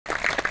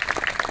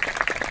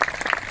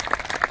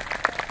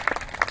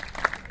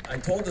I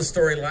told the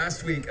story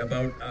last week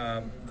about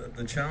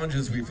the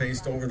challenges we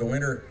faced over the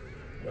winter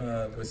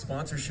with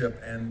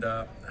sponsorship, and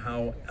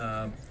how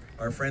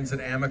our friends at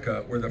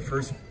Amica were the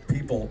first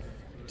people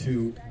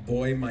to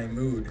buoy my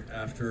mood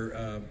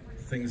after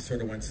things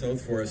sort of went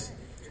south for us.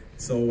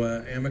 So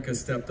Amica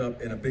stepped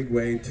up in a big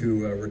way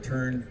to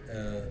return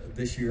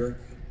this year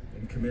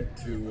and commit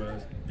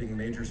to being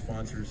major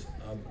sponsors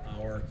of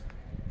our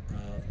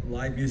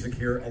live music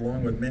here,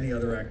 along with many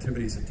other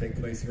activities that take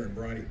place here in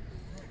Bronte.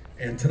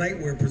 And tonight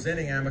we're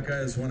presenting Amica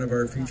as one of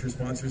our feature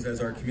sponsors,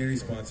 as our community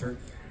sponsor.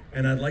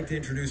 And I'd like to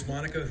introduce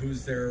Monica,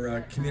 who's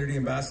their community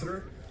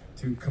ambassador,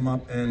 to come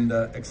up and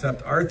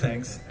accept our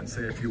thanks and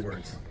say a few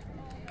words.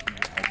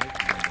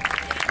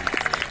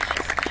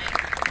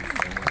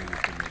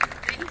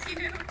 Thank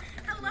you.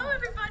 Hello,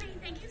 everybody.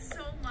 Thank you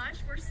so much.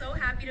 We're so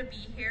happy to be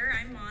here.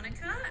 I'm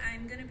Monica.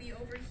 I'm going to be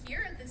over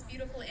here at this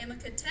beautiful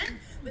Amica tent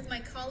with my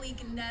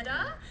colleague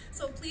Netta.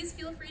 So please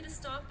feel free to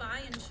stop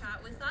by and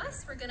chat with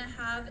us. We're going to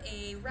have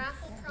a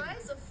raffle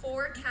prize of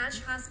 4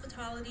 Cash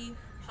Hospitality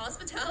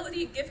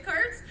gift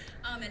cards,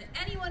 and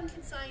anyone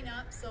can sign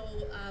up, so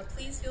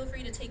please feel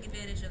free to take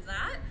advantage of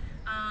that.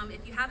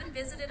 If you haven't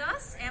visited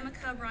us,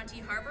 Amica Bronte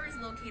Harbor is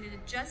located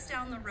just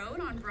down the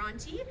road on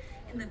Bronte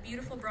in the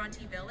beautiful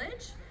Bronte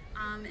Village,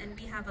 and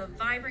we have a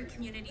vibrant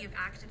community of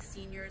active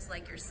seniors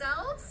like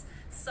yourselves.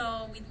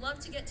 So we'd love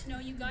to get to know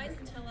you guys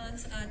and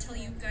tell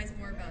you guys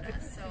more about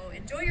us. So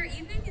enjoy your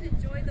evening and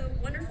enjoy the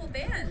wonderful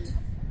band.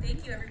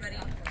 Thank you, everybody.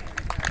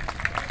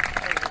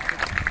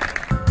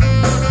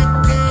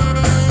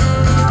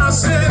 I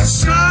said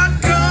shotgun,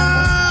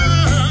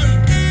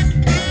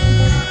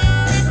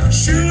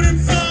 shooting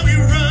for me,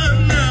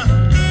 run now.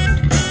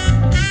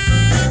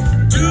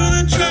 Do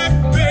the track,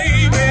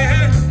 baby,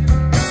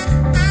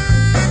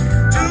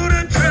 do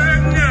the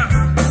track now.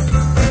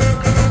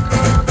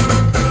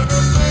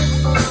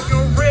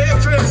 Your red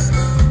dress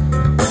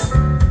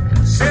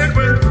said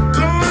we're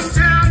going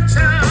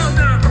downtown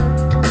now.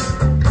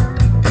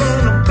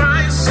 Gonna buy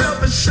yourself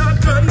a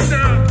shotgun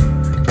now.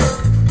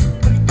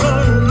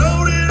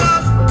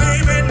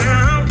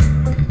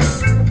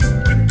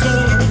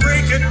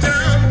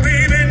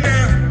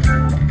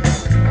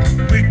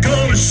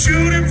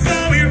 Shoot it.